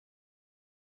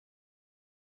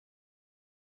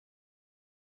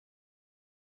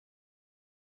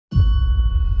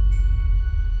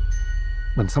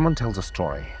When someone tells a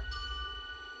story,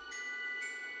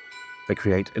 they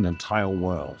create an entire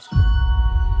world.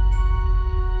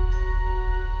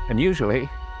 And usually,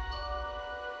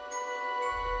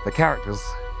 the characters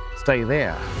stay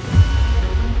there.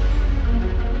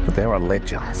 But there are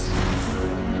legends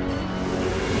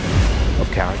of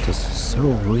characters so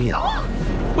real.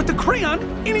 With the crayon,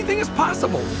 anything is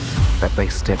possible. That they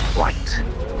step right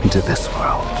into this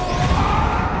world.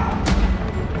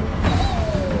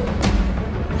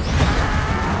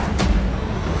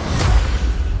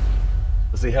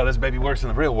 Let's see how this baby works in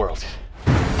the real world.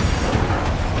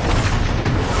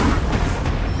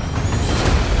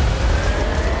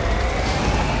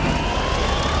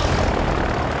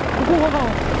 Whoa.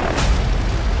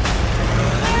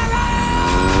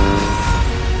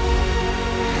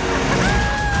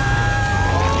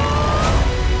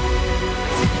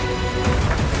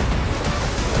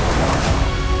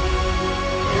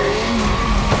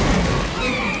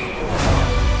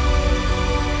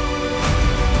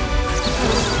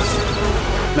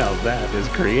 Now that is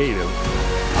creative.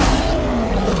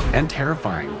 And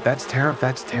terrifying. That's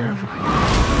terrifying.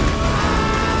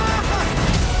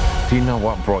 Do you know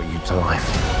what brought you to life?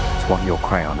 It's what your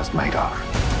crayon is made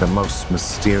of. The most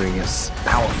mysterious,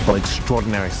 powerful,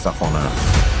 extraordinary stuff on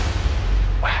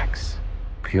Earth. Wax.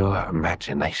 Pure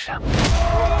imagination.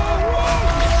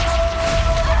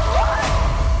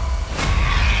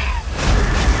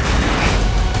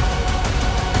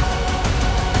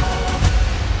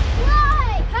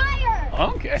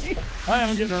 Okay, I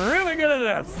am getting really good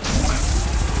at this.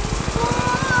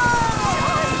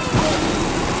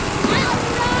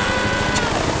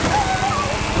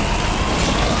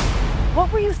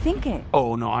 What were you thinking?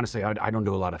 Oh, no, honestly, I don't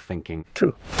do a lot of thinking.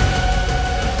 True.